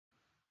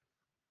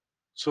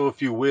So,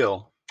 if you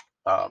will,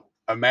 uh,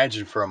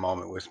 imagine for a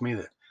moment with me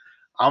that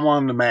I'm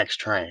on the Max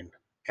train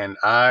and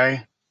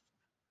I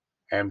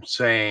am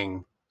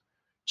saying,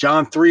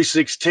 John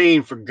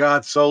 3:16, for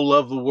God so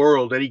loved the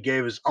world that he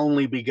gave his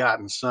only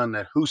begotten Son,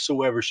 that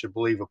whosoever should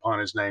believe upon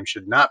his name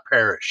should not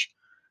perish,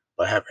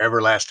 but have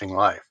everlasting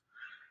life.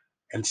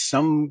 And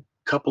some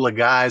couple of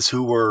guys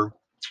who were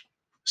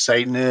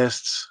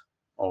Satanists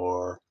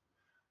or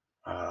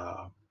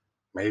uh,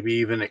 maybe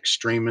even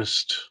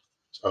extremists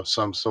of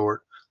some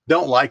sort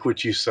don't like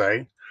what you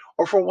say,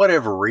 or for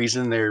whatever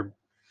reason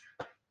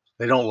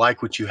they don't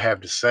like what you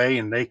have to say,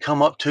 and they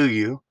come up to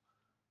you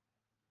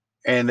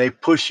and they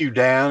push you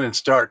down and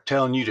start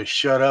telling you to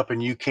shut up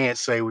and you can't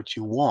say what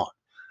you want.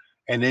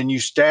 And then you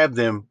stab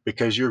them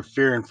because you're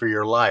fearing for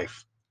your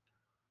life.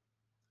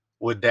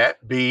 Would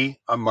that be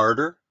a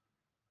murder?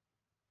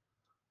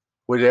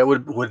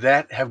 Would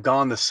that have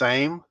gone the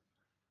same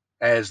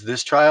as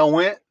this trial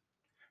went?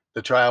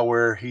 The trial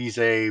where he's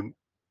a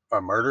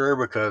murderer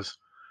because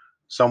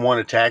someone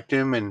attacked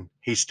him and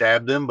he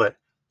stabbed them, but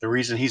the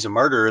reason he's a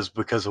murderer is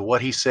because of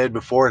what he said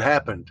before it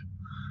happened,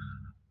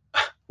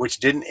 which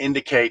didn't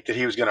indicate that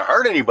he was going to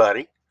hurt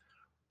anybody.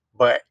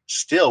 But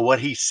still, what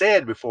he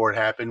said before it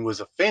happened was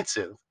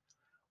offensive,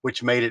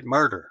 which made it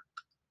murder.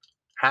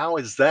 How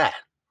is that?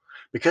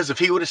 Because if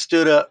he would have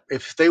stood up,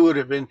 if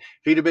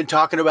he'd have been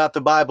talking about the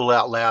Bible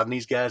out loud and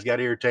these guys got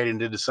irritated and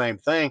did the same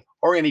thing,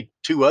 or any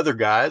two other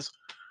guys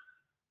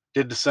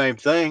did the same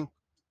thing,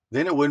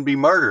 then it wouldn't be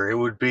murder. It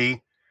would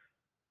be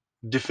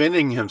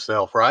defending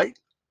himself, right?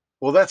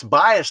 Well, that's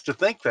biased to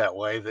think that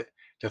way,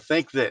 to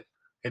think that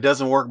it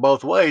doesn't work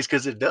both ways,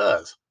 because it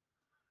does.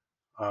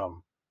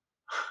 Um,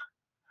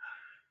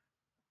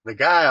 the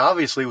guy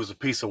obviously was a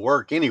piece of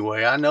work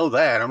anyway. I know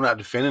that. I'm not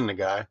defending the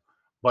guy,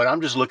 but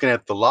I'm just looking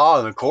at the law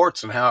and the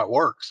courts and how it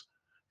works.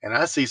 And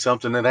I see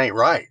something that ain't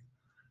right.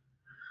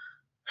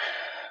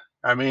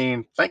 I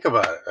mean, think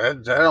about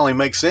it. That only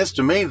makes sense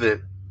to me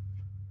that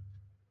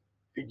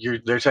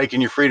they're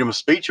taking your freedom of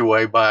speech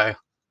away by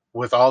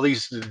with all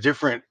these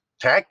different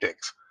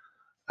tactics.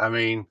 I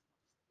mean,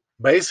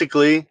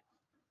 basically,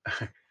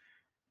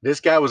 this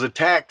guy was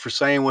attacked for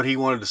saying what he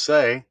wanted to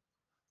say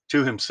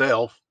to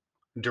himself,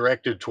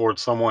 directed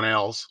towards someone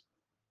else,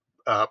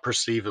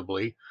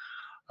 perceivably.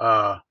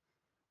 Uh,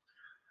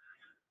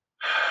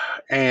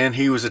 and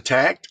he was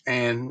attacked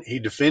and he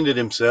defended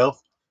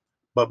himself.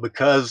 But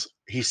because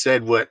he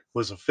said what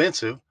was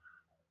offensive,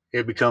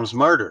 it becomes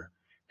murder.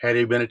 Had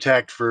he been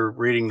attacked for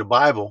reading the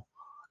Bible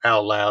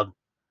out loud,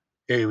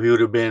 he would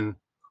have been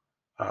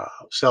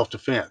self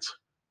defense.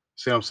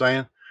 See what I'm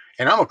saying?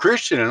 And I'm a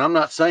Christian, and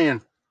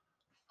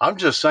I'm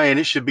just saying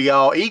it should be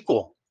all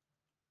equal.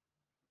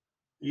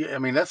 Yeah, I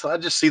mean, I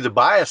just see the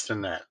bias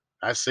in that.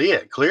 I see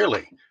it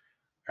clearly.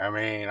 I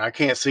mean, I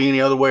can't see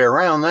any other way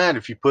around that.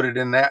 If you put it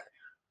in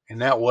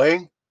that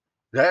way,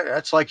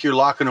 that's like you're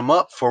locking them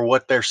up for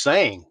what they're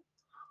saying.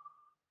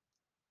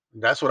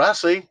 That's what I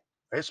see.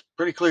 It's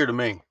pretty clear to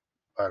me.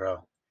 But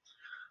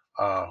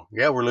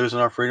yeah, we're losing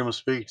our freedom of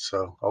speech.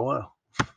 So, oh well.